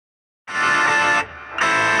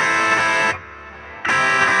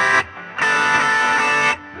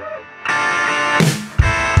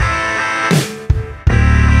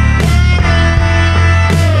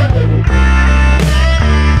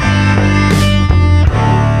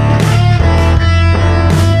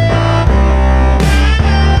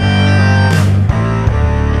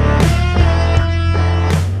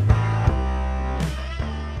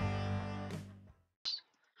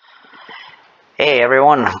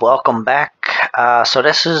everyone, welcome back. So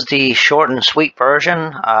this is the short and sweet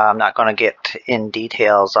version. I'm not going to get in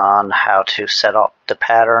details on how to set up the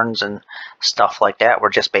patterns and stuff like that. We're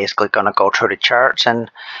just basically going to go through the charts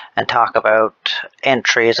and talk about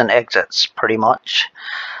entries and exits pretty much.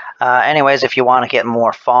 Anyways, if you want to get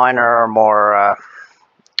more finer or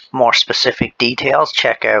more specific details,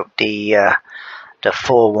 check out the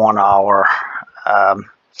full 1 hour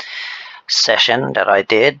session that I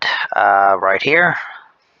did right here.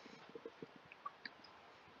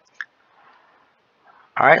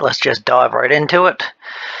 Alright, let's just dive right into it.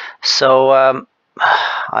 So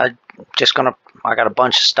I got a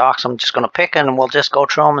bunch of stocks I'm just gonna pick, and we'll just go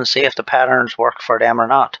through them and see if the patterns work for them or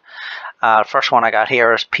not. First one I got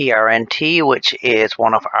here is PRNT, which is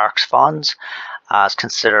one of ARKK's funds. It's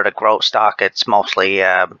considered a growth stock. It's mostly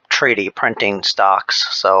 3D printing stocks.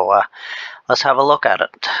 So let's have a look at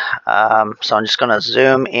it. So I'm just going to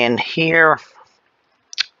zoom in here.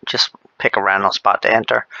 Just pick a random spot to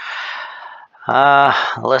enter.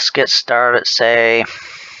 Let's get started. Say,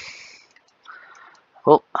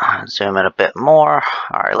 zoom in a bit more.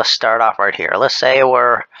 All right, let's start off right here. Let's say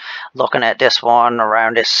we're looking at this one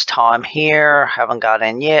around this time here. Haven't got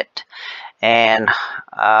in yet. And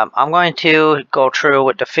I'm going to go through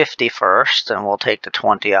with the 50 first, and we'll take the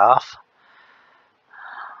 20 off.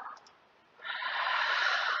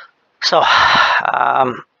 So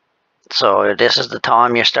this is the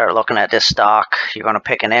time you start looking at this stock. You're going to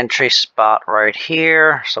pick an entry spot right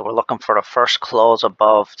here. So we're looking for the first close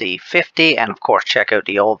above the 50. And of course, check out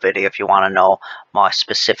the old video if you want to know my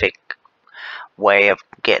specific way of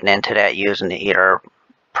getting into that using either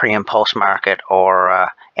pre and post market or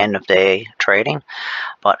end of day trading.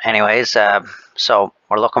 But anyways, so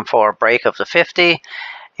we're looking for a break of the 50.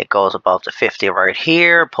 It goes above the 50 right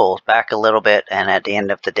here, pulls back a little bit, and at the end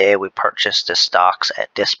of the day we purchase the stocks at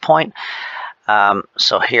this point.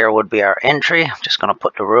 So here would be our entry. I'm just going to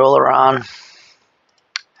put the ruler on.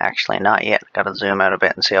 Actually not yet, got to zoom out a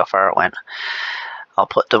bit and see how far it went. I'll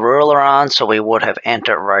put the ruler on, so we would have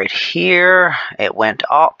entered right here. It went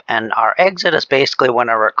up, and our exit is basically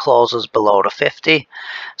whenever it closes below the 50.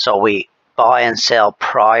 So we buy and sell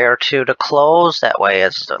prior to the close. That way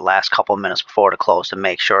it's the last couple of minutes before the close to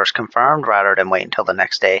make sure it's confirmed rather than wait until the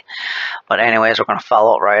next day. But anyways, we're going to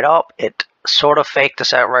follow it right up. It sort of faked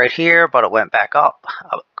us out right here, but it went back up.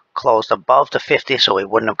 Closed above the 50, so we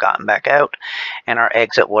wouldn't have gotten back out, and our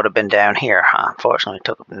exit would have been down here. Unfortunately,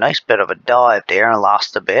 took a nice bit of a dive there and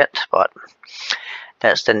lost a bit, but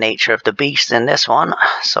that's the nature of the beast in this one.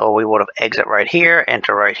 So we would have exit right here,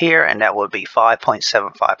 enter right here, and that would be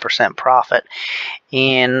 5.75% profit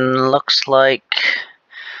in, looks like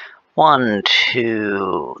 1,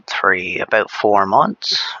 2, 3, about 4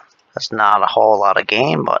 months. That's not a whole lot of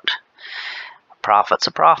gain, but profit's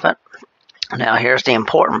a profit. Now here's the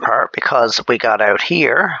important part, because we got out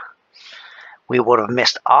here, we would have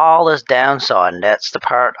missed all this downside, and that's the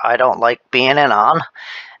part I don't like being in on,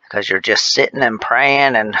 because you're just sitting and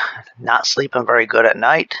praying and not sleeping very good at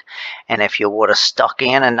night. And if you would have stuck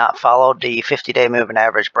in and not followed the 50-day moving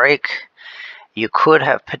average break, you could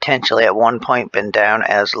have potentially at one point been down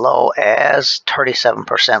as low as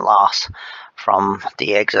 37% loss from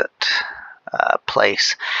the exit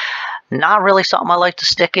place. Not really something I like to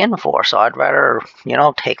stick in for, so I'd rather,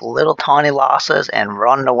 take little tiny losses and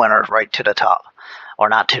run the winners right to the top. Or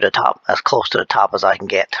not to the top, as close to the top as I can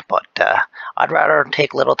get. But I'd rather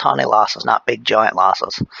take little tiny losses, not big giant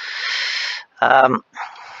losses.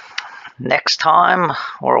 Next time,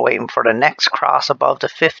 we're waiting for the next cross above the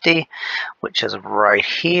 50, which is right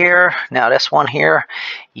here. Now this one here,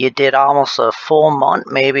 you did almost a full month,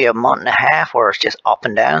 maybe a month and a half, where it's just up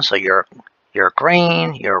and down. So you're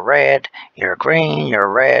green, you're red, you're green, you're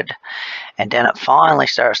red, and then it finally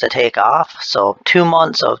starts to take off. So 2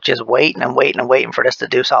 months of just waiting and waiting and waiting for this to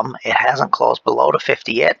do something. It hasn't closed below the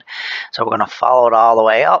 50 yet, so we're going to follow it all the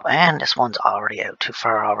way up, and this one's already out too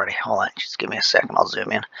far already. Hold on, just give me a second, I'll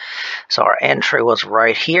zoom in. So our entry was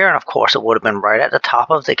right here, and of course it would have been right at the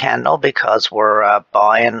top of the candle because we're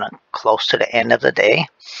buying close to the end of the day.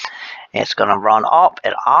 It's going to run up.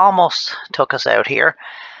 It almost took us out here.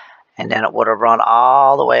 And then it would have run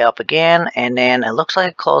all the way up again. And then it looks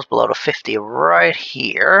like it closed below the 50 right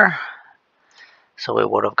here. So we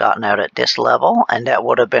would have gotten out at this level. And that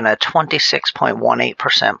would have been a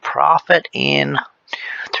 26.18% profit in 2,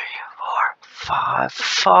 3, 4,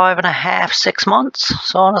 5 and a half, 6 months.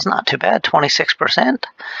 So that's not too bad, 26%.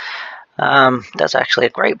 That's actually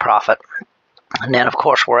a great profit. And then, of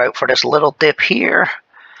course, we're out for this little dip here.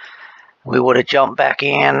 We would have jumped back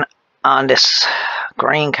in on this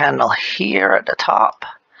green candle here at the top,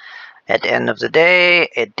 At the end of the day,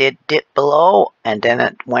 it did dip below, and then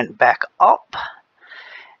it went back up.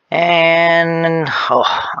 And,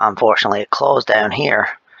 oh, unfortunately, it closed down here.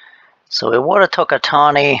 So it would have took a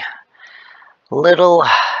tiny little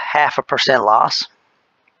 0.5% loss.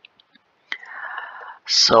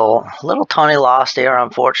 So little tiny loss there,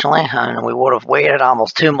 unfortunately, and we would have waited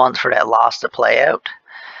almost 2 months for that loss to play out.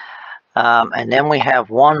 And then we have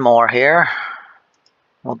one more here.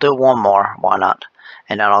 We'll do one more, why not?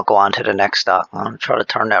 And then I'll go on to the next stock. I'm going to try to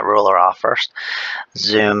turn that ruler off first.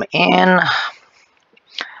 Zoom in.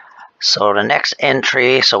 So the next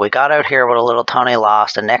entry, so we got out here with a little tiny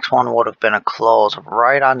loss. The next one would have been a close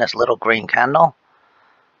right on this little green candle.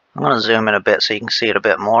 I'm going to zoom in a bit so you can see it a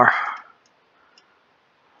bit more.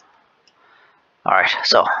 Alright,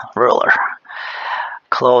 so ruler.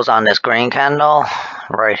 Close on this green candle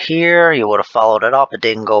right here. You would have followed it up. It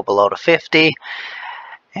didn't go below the 50.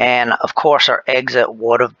 And of course our exit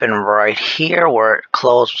would have been right here where it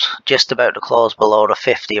closed, just about to close below the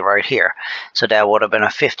 50 right here. So that would have been a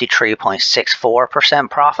 53.64%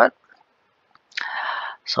 profit.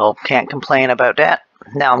 So can't complain about that.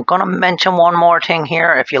 Now I'm going to mention one more thing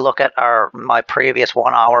here. If you look at my previous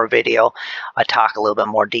 1 hour video, I talk a little bit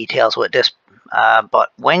more details with this.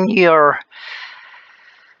 But when your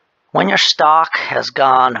stock has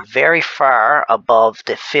gone very far above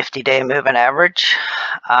the 50-day moving average,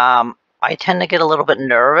 I tend to get a little bit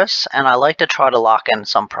nervous, and I like to try to lock in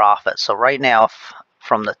some profit. So right now,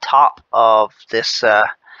 from the top of this,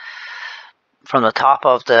 from the top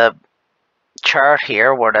of the chart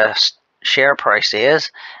here, where the share price is,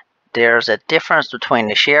 there's a difference between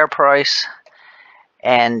the share price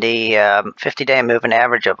and the 50-day moving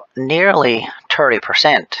average of nearly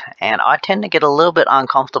 30%. And I tend to get a little bit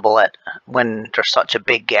uncomfortable when there's such a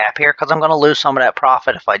big gap here, because I'm going to lose some of that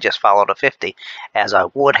profit if I just follow the 50, as I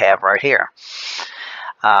would have right here.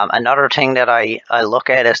 Another thing that I look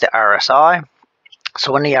at is the RSI.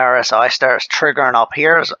 So when the RSI starts triggering up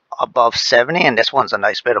here is above 70, and this one's a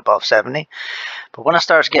nice bit above 70. But when it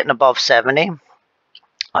starts getting above 70,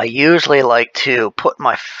 I usually like to put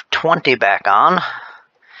my 20 back on.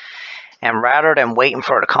 And rather than waiting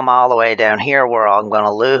for it to come all the way down here where I'm going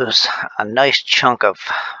to lose a nice chunk of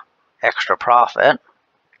extra profit,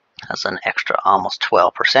 that's an extra almost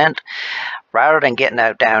 12%, rather than getting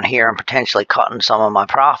out down here and potentially cutting some of my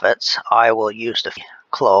profits, I will use the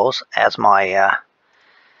close as my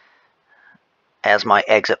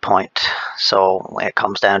exit point. So when it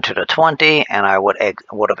comes down to the 20, and I would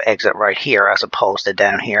have exit right here as opposed to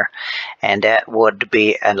down here. And that would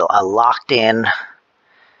be a locked in,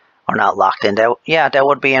 or not locked in, that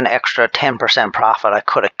would be an extra 10% profit I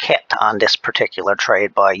could have kept on this particular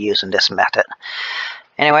trade by using this method.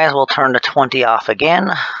 Anyways, we'll turn the 20 off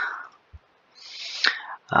again.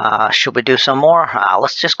 Should we do some more?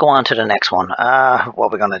 Let's just go on to the next one. What are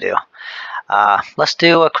we going to do? Let's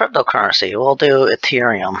do a cryptocurrency. We'll do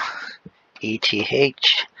Ethereum.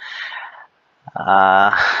 ETH.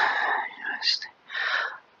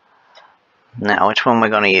 Now, which one are we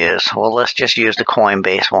going to use? Well, let's just use the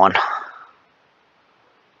Coinbase one.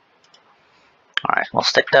 Alright, we'll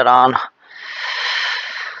stick that on.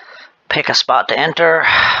 Pick a spot to enter.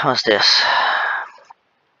 What's this?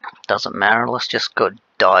 Doesn't matter. Let's just go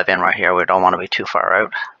dive in right here. We don't want to be too far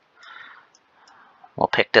out. We'll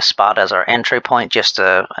pick this spot as our entry point, just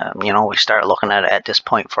to, we start looking at it at this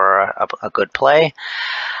point for a good play.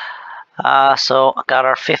 So I got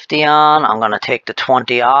our 50 on. I'm going to take the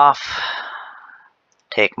 20 off.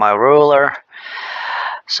 Take my ruler.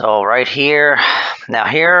 So right here, now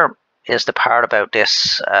here is the part about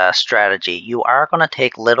this strategy. You are going to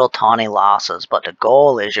take little tiny losses, but the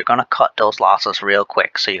goal is you're going to cut those losses real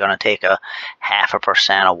quick. So you're going to take a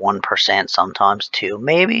 0.5%, a 1%, sometimes 2,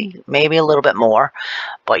 maybe a little bit more,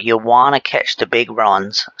 but you want to catch the big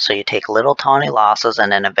runs. So you take little tiny losses,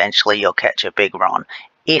 and then eventually you'll catch a big run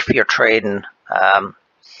if you're trading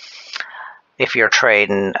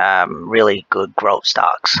really good growth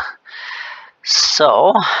stocks.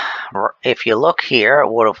 So if you look here,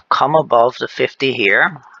 it would have come above the 50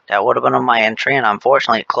 here. That would have been on my entry, and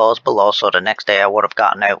unfortunately it closed below, so the next day I would have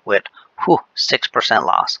gotten out with 6%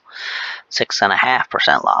 loss,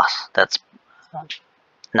 6.5% loss. That's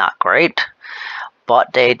not great,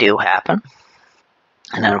 but they do happen.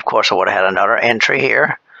 And then of course I would have had another entry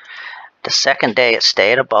here. The second day it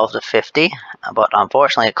stayed above the 50, but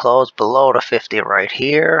unfortunately it closed below the 50 right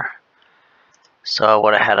here. So I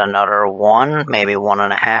would have had another 1, maybe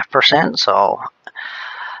 1.5%. So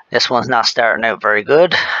this one's not starting out very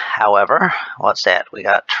good. However, what's that? We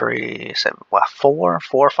got 4 or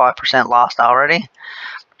 5% lost already.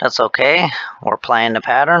 That's okay. We're playing the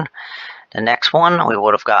pattern. The next one we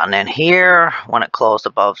would have gotten in here when it closed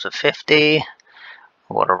above the 50.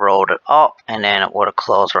 Would have rolled it up, and then it would have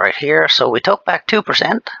closed right here. So we took back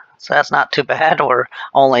 2%. So that's not too bad. We're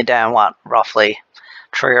only down, what, roughly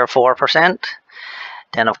 3 or 4%.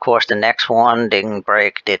 Then, of course, the next one didn't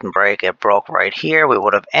break. It broke right here. We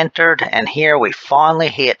would have entered, and here we finally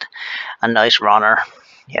hit a nice runner.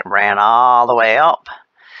 It ran all the way up.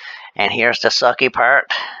 And here's the sucky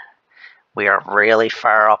part. We are really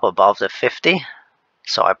far up above the 50.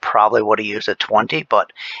 So I probably would have used a 20,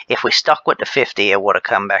 but if we stuck with the 50, it would have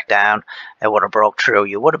come back down. It would have broke through.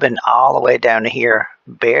 You would have been all the way down to here,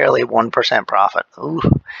 barely 1% profit. Ooh.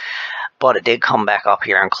 But it did come back up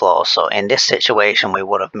here and close. So in this situation, we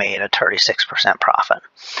would have made a 36% profit.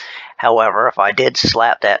 However, if I did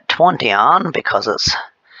slap that 20 on, because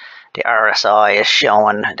the RSI is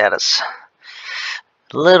showing that it's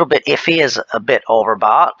a little bit iffy, is a bit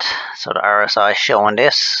overbought. So the RSI is showing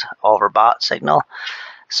this overbought signal.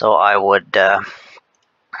 So I would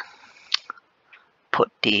put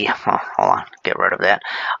the, hold on, get rid of that.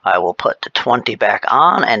 I will put the 20 back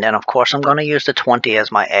on, and then of course I'm going to use the 20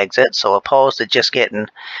 as my exit. So opposed to just getting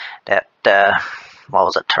that, what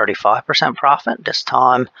was it, 35% profit, this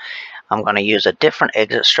time I'm going to use a different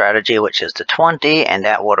exit strategy, which is the 20, and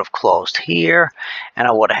that would have closed here, and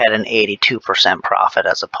I would have had an 82% profit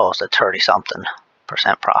as opposed to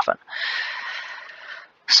 30-something% profit.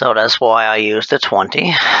 So that's why I used the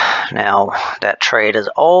 20. Now that trade is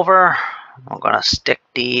over. I'm going to stick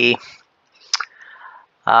the,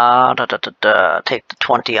 take the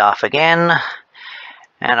 20 off again.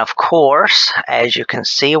 And of course, as you can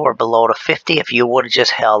see, we're below the 50. If you would have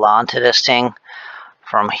just held on to this thing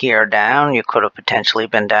from here down, you could have potentially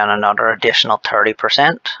been down another additional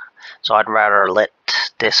 30%. So I'd rather let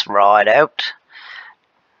this ride out.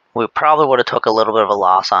 We probably would have took a little bit of a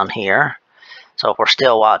loss on here. So if we're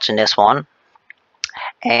still watching this one,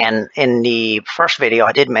 and in the first video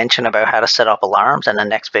I did mention about how to set up alarms, and the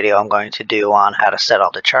next video I'm going to do on how to set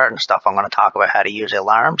up the chart and stuff, I'm going to talk about how to use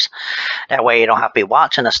alarms. That way you don't have to be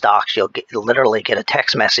watching the stocks. You'll literally get a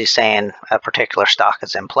text message saying a particular stock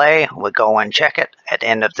is in play. We go and check it at the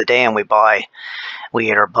end of the day, and we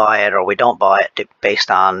either buy it or we don't buy it based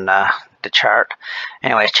on the chart.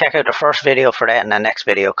 Anyways, check out the first video for that, and the next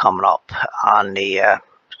video coming up on the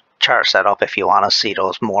chart setup if you want to see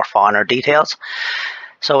those more finer details.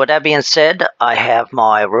 So with that being said, I have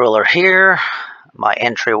my ruler here. My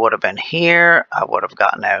entry would have been here. I would have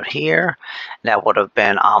gotten out here. That would have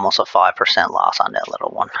been almost a 5% loss on that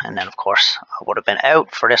little one. And then of course I would have been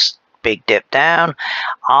out for this big dip down.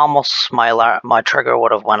 Almost my trigger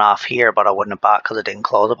would have went off here, but I wouldn't have bought because it didn't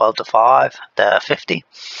close above the 50.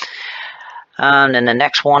 And then the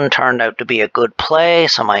next one turned out to be a good play,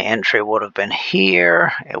 so my entry would have been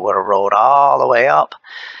here. It would have rolled all the way up.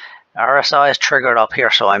 RSI is triggered up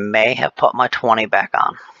here, so I may have put my 20 back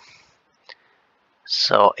on.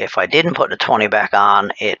 So if I didn't put the 20 back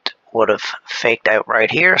on, it would have faked out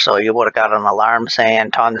right here. So you would have got an alarm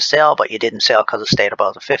saying time to sell, but you didn't sell because it stayed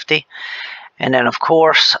above the 50. And then of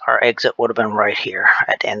course our exit would have been right here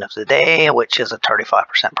at the end of the day, which is a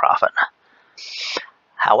 35% profit.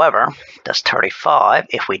 However, that's 35.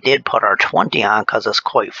 If we did put our 20 on, because it's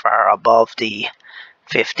quite far above the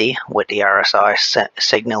 50 with the RSI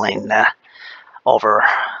signaling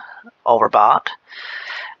overbought,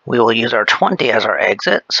 we will use our 20 as our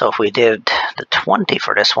exit. So if we did the 20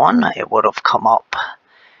 for this one, it would have come up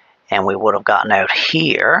and we would have gotten out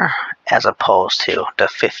here as opposed to the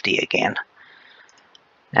 50 again.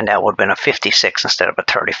 And that would have been a 56 instead of a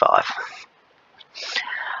 35.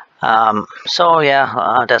 So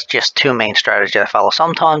yeah, that's just two main strategies I follow.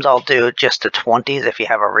 Sometimes I'll do just the 20s. If you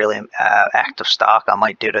have a really active stock, I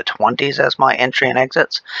might do the 20s as my entry and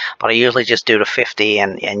exits. But I usually just do the 50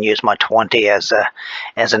 and use my 20 as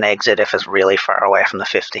an exit if it's really far away from the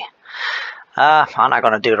 50. I'm not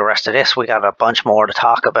going to do the rest of this. We got a bunch more to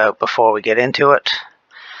talk about before we get into it.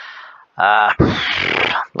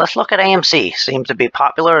 Let's look at AMC. Seems to be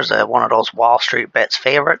popular as one of those Wall Street bets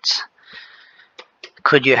favorites.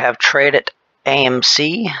 Could you have traded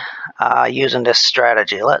AMC using this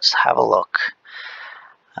strategy? Let's have a look.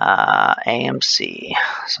 AMC.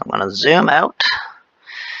 So I'm going to zoom out.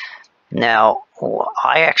 Now,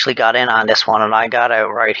 I actually got in on this one, and I got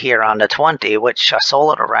out right here on the 20, which I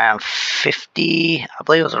sold it around 50. I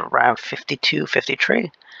believe it was around 52,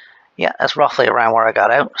 53. Yeah, that's roughly around where I got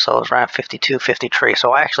out. So it was around 52, 53.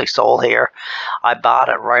 So I actually sold here. I bought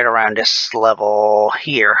it right around this level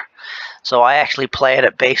here. So I actually played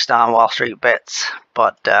it based on Wall Street bets,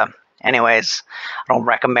 but Anyways, I don't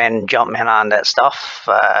recommend jumping in on that stuff.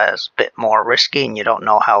 It's a bit more risky and you don't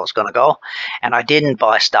know how it's going to go. And I didn't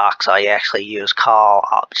buy stocks. I actually used call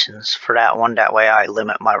options for that one. That way I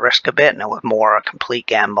limit my risk a bit and it was more a complete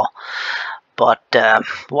gamble. But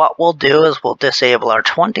what we'll do is we'll disable our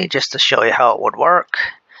 20 just to show you how it would work.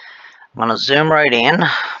 I'm going to zoom right in.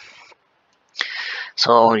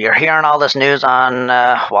 So you're hearing all this news on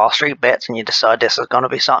Wall Street bets and you decide this is going to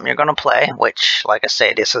be something you're going to play, which, like I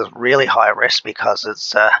say, this is really high risk because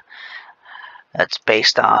it's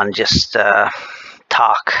based on just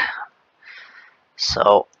talk.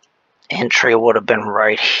 So entry would have been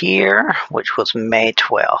right here, which was May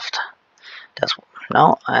 12th.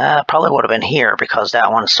 Probably would have been here because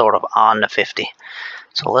that one's sort of on the 50.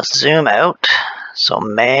 So let's zoom out. So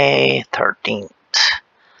May 13th.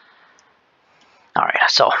 Alright,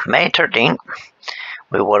 so May 13th,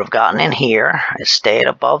 we would have gotten in here. It stayed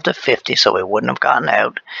above the 50, so we wouldn't have gotten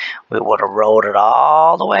out. We would have rolled it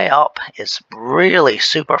all the way up. It's really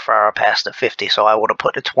super far past the 50, so I would have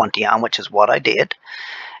put the 20 on, which is what I did.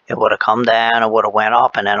 It would have come down, it would have went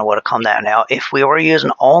up, and then it would have come down. Now, if we were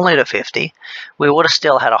using only the 50, we would have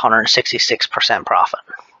still had 166% profit,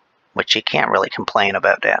 which you can't really complain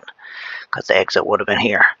about that, because the exit would have been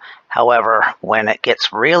here. However, when it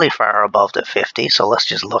gets really far above the 50, so let's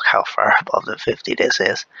just look how far above the 50 this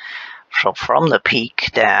is. So from the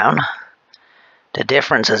peak down, the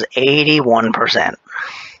difference is 81%.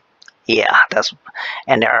 Yeah,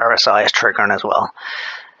 and the RSI is triggering as well.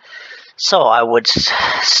 So I would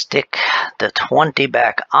stick the 20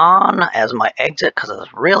 back on as my exit because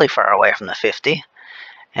it's really far away from the 50.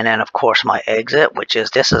 And then of course my exit,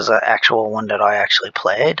 this is an actual one that I actually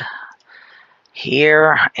played.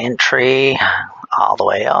 Here, entry all the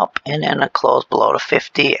way up, and then it closed below the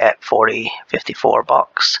 50 at 54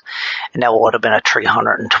 bucks, and that would have been a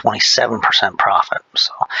 327% profit.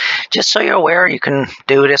 So just so you're aware, you can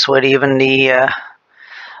do this with even the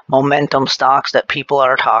momentum stocks that people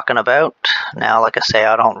are talking about. Now, like I say,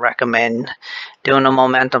 I don't recommend doing the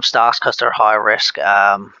momentum stocks because they're high risk.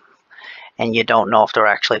 And you don't know if they're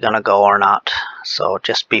actually going to go or not. So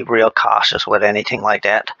just be real cautious with anything like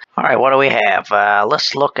that. Alright, what do we have?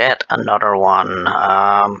 Let's look at another one.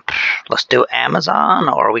 Let's do Amazon,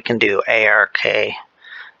 or we can do ARK,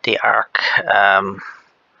 the ARK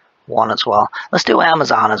one as well. Let's do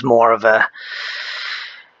Amazon as more of a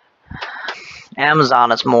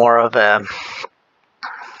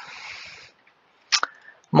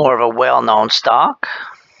well-known stock.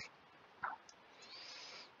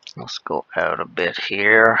 Let's go out a bit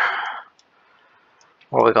here.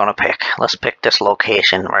 What are we going to pick? Let's pick this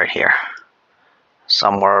location right here.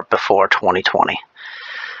 Somewhere before 2020.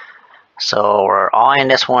 So we're eyeing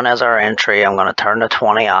this one as our entry. I'm going to turn the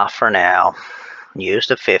 20 off for now. Use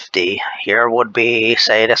the 50. Here would be,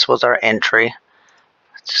 say this was our entry.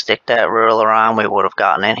 Stick that ruler on. We would have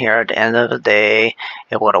gotten in here at the end of the day.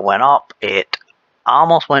 It would have went up. It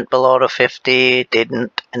almost went below the 50.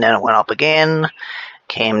 Didn't. And then it went up again.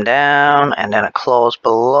 Came down, and then it closed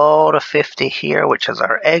below the 50 here, which is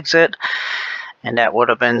our exit, and that would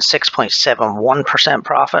have been 6.71%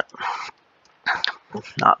 profit.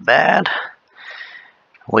 Not bad.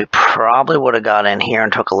 We probably would have got in here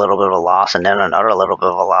and took a little bit of a loss, and then another little bit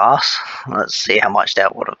of a loss. Let's see how much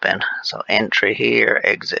that would have been. So entry here,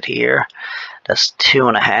 exit here. That's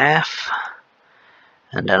 2.5,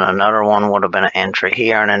 and then another one would have been an entry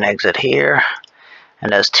here and an exit here.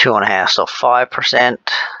 And that's 2.5, so 5%.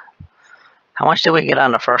 How much did we get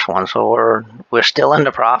on the first one? So we're still in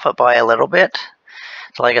the profit by a little bit.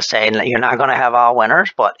 So like I say, you're not going to have all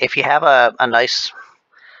winners, but if you have a nice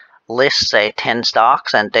list, say 10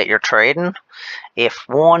 stocks, and that you're trading, if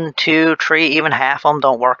 1, 2, 3, even half of them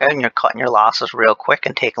don't work out, and you're cutting your losses real quick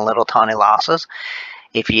and taking little tiny losses,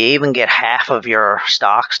 if you even get half of your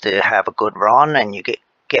stocks to have a good run and you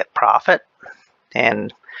get profit, then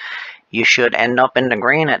you should end up in the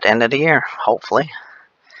green at the end of the year, hopefully.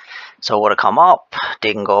 So it would have come up,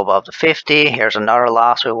 didn't go above the 50. Here's another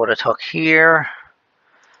loss we would have took here.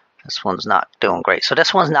 This one's not doing great. So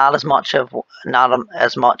this one's not as much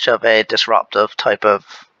of a disruptive type of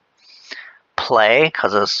play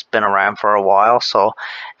because it's been around for a while. So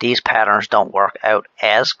these patterns don't work out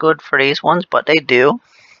as good for these ones, but they do.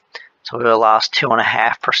 So we lost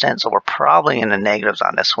 2.5%. So we're probably in the negatives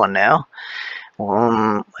on this one now.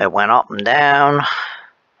 It went up and down.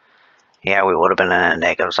 Yeah, we would have been in the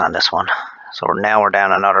negatives on this one. So now we're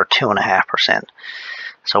down another 2.5%.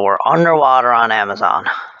 So we're underwater on Amazon.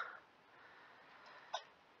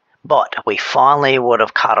 But we finally would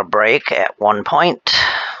have caught a break at one point.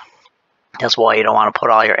 That's why you don't want to put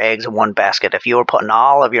all your eggs in one basket. If you were putting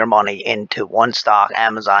all of your money into one stock,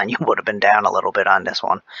 Amazon, you would have been down a little bit on this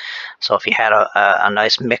one. So if you had a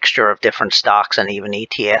nice mixture of different stocks and even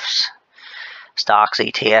ETFs, stocks,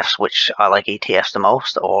 ETFs, which I like ETFs the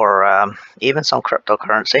most, or even some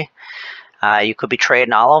cryptocurrency, you could be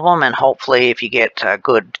trading all of them, and hopefully if you get a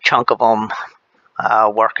good chunk of them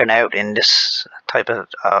working out in this type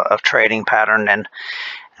of trading pattern, then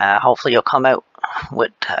hopefully you'll come out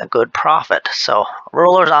with a good profit. So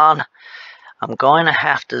ruler's on. I'm going to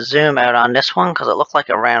have to zoom out on this one because it looked like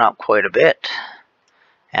it ran up quite a bit.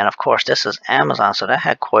 And of course this is Amazon, so that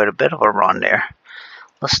had quite a bit of a run there.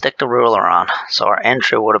 Let's stick the ruler on. So our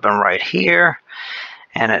entry would have been right here,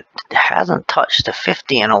 and it hasn't touched the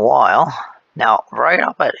 50 in a while. Now right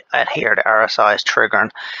up at here, the RSI is triggering.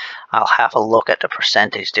 I'll have a look at the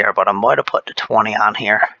percentage there, but I might have put the 20 on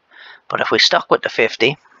here. But if we stuck with the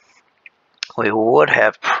 50, we would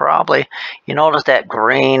have probably, you notice that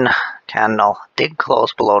green candle did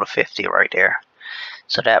close below the 50 right there.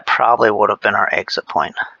 So that probably would have been our exit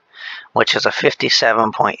point, which is a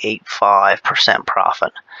 57.85%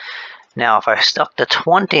 profit. Now if I stuck the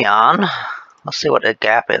 20 on, let's see what the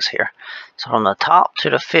gap is here. So from the top to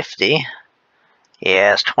the 50,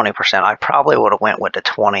 yeah, it's 20%. I probably would have went with the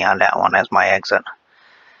 20 on that one as my exit.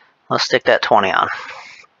 Let's stick that 20 on.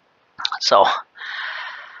 So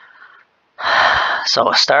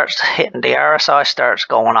it starts hitting, the RSI starts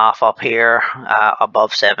going off up here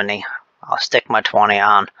above 70. I'll stick my 20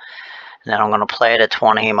 on, and then I'm going to play the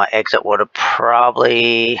 20. My exit would have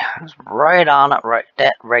probably right on it. Right,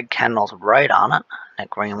 that red candle's right on it.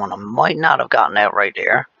 That green one, I might not have gotten out right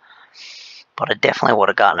there, but I definitely would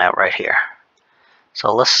have gotten out right here.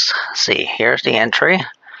 So let's see. Here's the entry,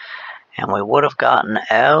 and we would have gotten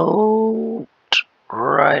out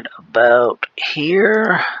right about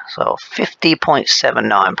here. So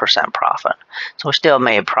 50.79% profit. So we still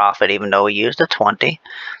made profit even though we used the 20.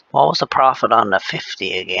 What was the profit on the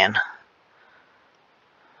 50 again?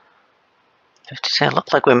 50 cents.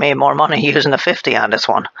 Looked like we made more money using the 50 on this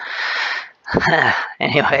one.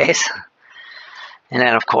 Anyways. And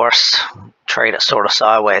then of course, trade it sort of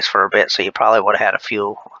sideways for a bit. So you probably would have had a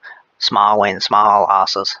few small wins, small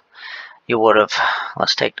losses. You would have,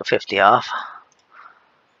 let's take the 50 off.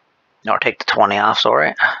 Or take the 20 off,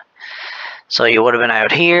 sorry. So you would have been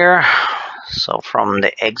out here. So from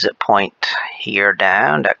the exit point here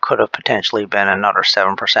down, that could have potentially been another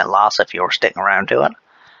 7% loss if you were sticking around to it.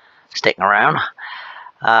 Sticking around.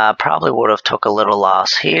 Probably would have took a little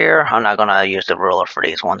loss here. I'm not going to use the ruler for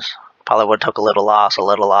these ones. Probably would have took a little loss, a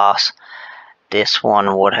little loss. This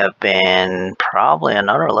one would have been probably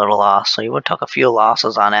another little loss. So you would have took a few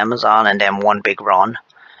losses on Amazon and then one big run.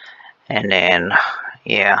 And then,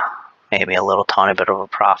 yeah, maybe a little tiny bit of a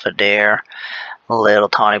profit there. A little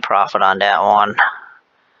tiny profit on that one.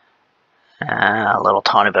 A little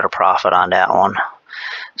tiny bit of profit on that one.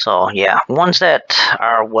 So yeah, ones that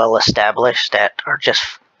are well established, that are just,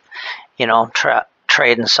 you know,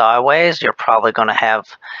 trading sideways, you're probably going to have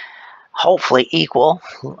hopefully equal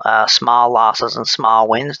small losses and small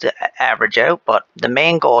wins to average out. But the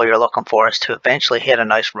main goal you're looking for is to eventually hit a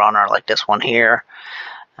nice runner like this one here.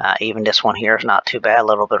 Even this one here is not too bad. A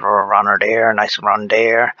little bit of a runner there, nice run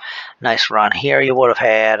there, nice run here. You would have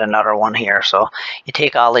had another one here. So you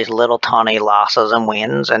take all these little tiny losses and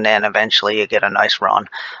wins, and then eventually you get a nice run.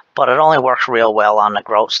 But it only works real well on the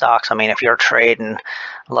growth stocks. I mean, if you're trading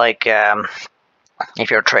like Walmart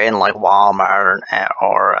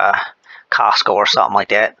or Costco or something like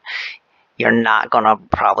that, you're not gonna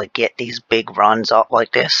probably get these big runs up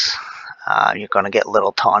like this. You're going to get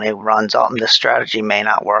little tiny runs up, and this strategy may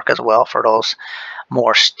not work as well for those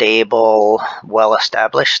more stable,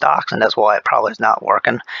 well-established stocks, and that's why it probably is not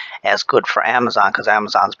working as good for Amazon, because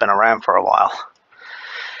Amazon's been around for a while.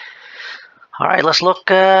 All right, let's look.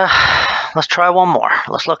 Let's try one more.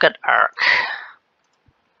 Let's look at ARK.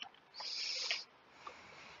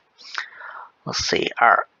 Let's see,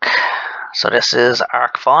 ARK. So this is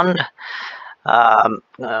ARK Fund.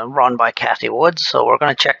 Run by Kathy Woods. So we're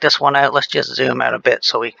going to check this one out. Let's just zoom out a bit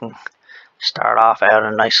so we can start off at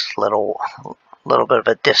a nice little bit of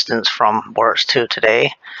a distance from where it's to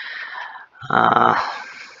today. Where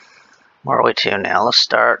are we to now? Let's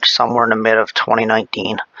start somewhere in the mid of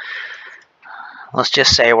 2019. Let's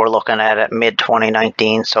just say we're looking at it mid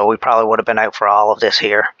 2019, so we probably would have been out for all of this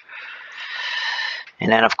here.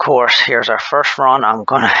 And then, of course, here's our first run. I'm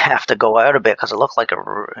going to have to go out a bit because it looked like it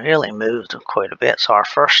really moved quite a bit. So our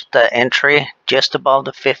first entry just above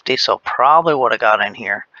the 50, so probably would have got in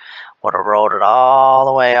here would have rolled it all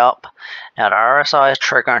the way up. Now the RSI is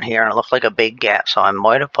triggering here and it looked like a big gap, so I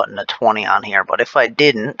might have put in a 20 on here, but if I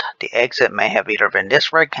didn't, the exit may have either been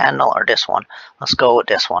this red candle or this one. Let's go with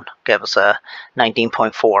this one. Give us a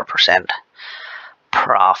 19.4%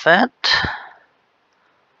 profit.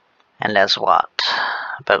 And that's what?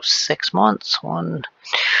 About 6 months?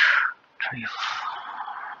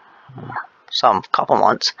 Some couple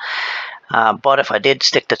months. But if I did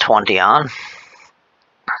stick the 20 on,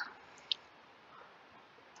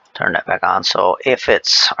 turn that back on. So if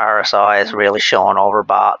its RSI is really showing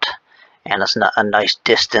overbought and it's not a nice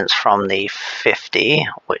distance from the 50,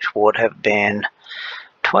 which would have been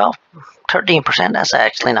 13%, that's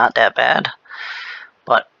actually not that bad.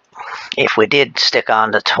 But if we did stick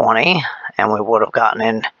on the 20 and we would have gotten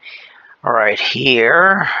in right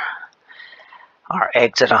here, our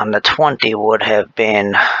exit on the 20 would have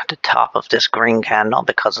been the top of this green candle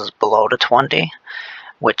because it's below the 20,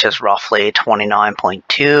 which is roughly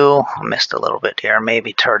 29.2. I missed a little bit there,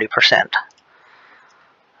 maybe 30%.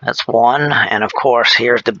 That's one. And of course,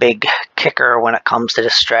 here's the big kicker when it comes to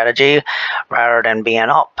this strategy. Rather than being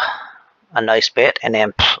up a nice bit and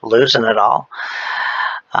then losing it all,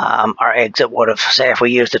 our exit would have, say if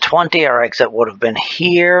we used the 20, our exit would have been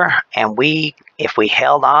here, and if we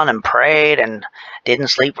held on and prayed and didn't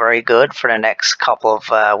sleep very good for the next couple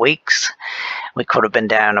of weeks, we could have been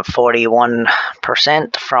down to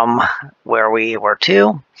 41% from where we were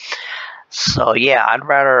to. So yeah, I'd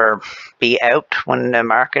rather be out when the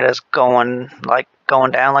market is going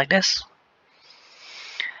down like this.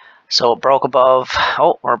 So it broke above.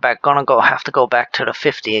 Oh, we're gonna have to go back to the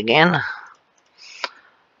 50 again.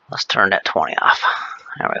 Let's turn that 20 off.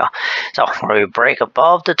 There we go. So where we break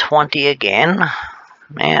above the 20 again.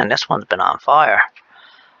 Man, this one's been on fire.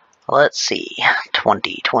 Let's see.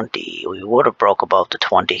 20. We would have broke above the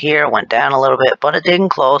 20 here. Went down a little bit, but it didn't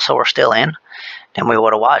close, so we're still in. Then we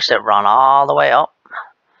would have watched it run all the way up.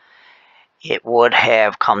 It would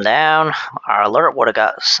have come down. Our alert would have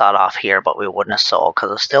got set off here, but we wouldn't have sold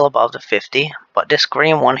because it's still above the 50. But this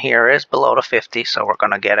green one here is below the 50, so we're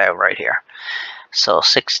going to get out right here. So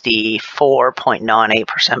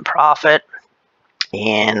 64.98% profit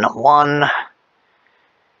in 1,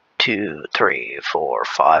 2, 3, 4,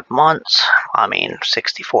 5 months. I mean,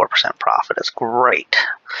 64% profit is great.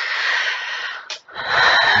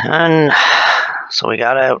 And so we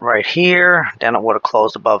got out right here. Then it would have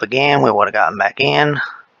closed above again. We would have gotten back in.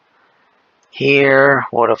 Here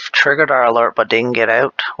would have triggered our alert but didn't get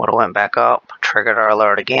out. Would have went back up. Triggered our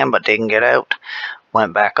alert again but didn't get out.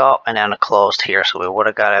 Went back up and then it closed here, so we would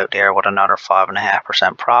have got out there with another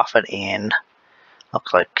 5.5% profit in,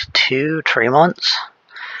 looks like 2-3 months.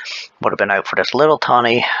 Would have been out for this little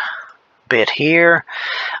tiny bit here.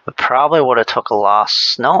 We probably would have took a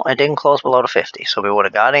loss. No, it didn't close below the 50, so we would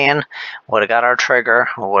have got in, would have got our trigger,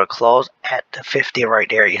 we would have closed at the 50 right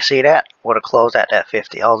there. You see that? Would have closed at that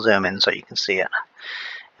 50. I'll zoom in so you can see it.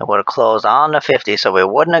 It would have closed on the 50, so we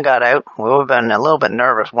wouldn't have got out. We would have been a little bit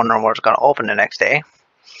nervous, wondering where it's going to open the next day.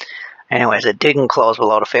 Anyways, it didn't close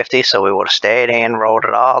below the 50, so we would have stayed in, rolled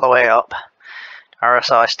it all the way up.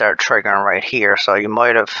 RSI started triggering right here, so you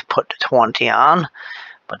might have put the 20 on,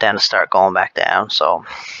 but then it started going back down. So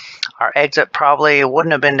our exit probably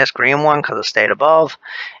wouldn't have been this green one because it stayed above,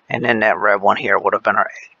 and then that red one here would have been our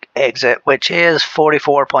exit, which is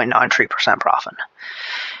 44.93% profit.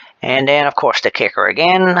 And then, of course, the kicker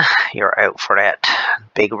again, you're out for that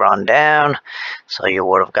big run down. So you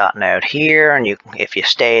would have gotten out here, and if you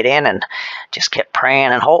stayed in and just kept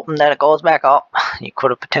praying and hoping that it goes back up, you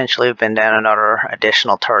could have potentially been down another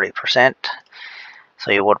additional 30%.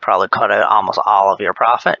 So you would probably cut out almost all of your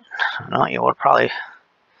profit. No, you would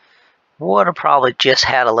have probably just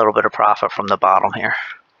had a little bit of profit from the bottom here.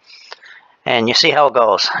 And you see how it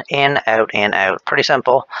goes. In, out, in, out. Pretty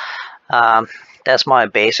simple. That's my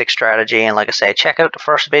basic strategy, and like I say, check out the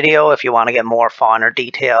first video if you want to get more finer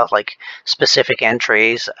details, like specific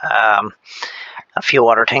entries, a few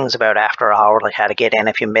other things about after hour, like how to get in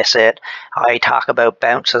if you miss it. I talk about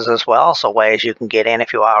bounces as well, so ways you can get in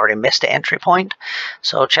if you already missed the entry point.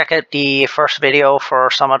 So check out the first video for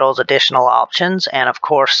some of those additional options, and of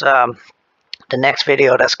course the next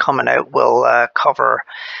video that's coming out will cover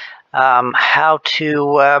how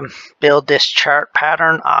to build this chart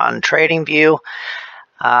pattern on TradingView,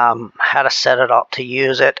 how to set it up to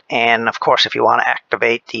use it, and of course if you want to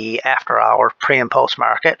activate the after hour pre and post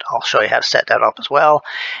market, I'll show you how to set that up as well.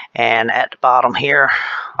 And at the bottom here,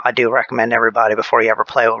 I do recommend everybody, before you ever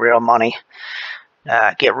play with real money,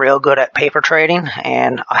 get real good at paper trading,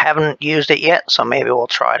 and I haven't used it yet, so maybe we'll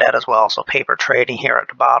try that as well. So paper trading here at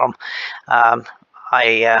the bottom.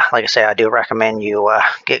 like I say, I do recommend you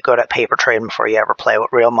get good at paper trading before you ever play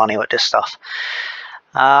with real money with this stuff.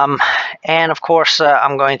 And of course,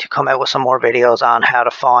 I'm going to come out with some more videos on how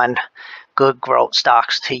to find good growth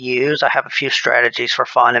stocks to use. I have a few strategies for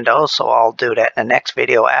finding those, so I'll do that in the next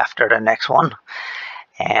video after the next one.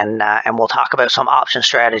 And we'll talk about some option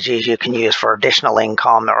strategies you can use for additional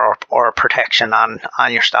income or protection on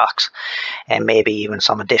your stocks, and maybe even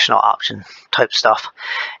some additional option type stuff.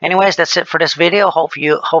 Anyways, that's it for this video.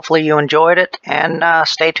 Hopefully you enjoyed it, and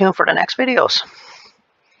stay tuned for the next videos.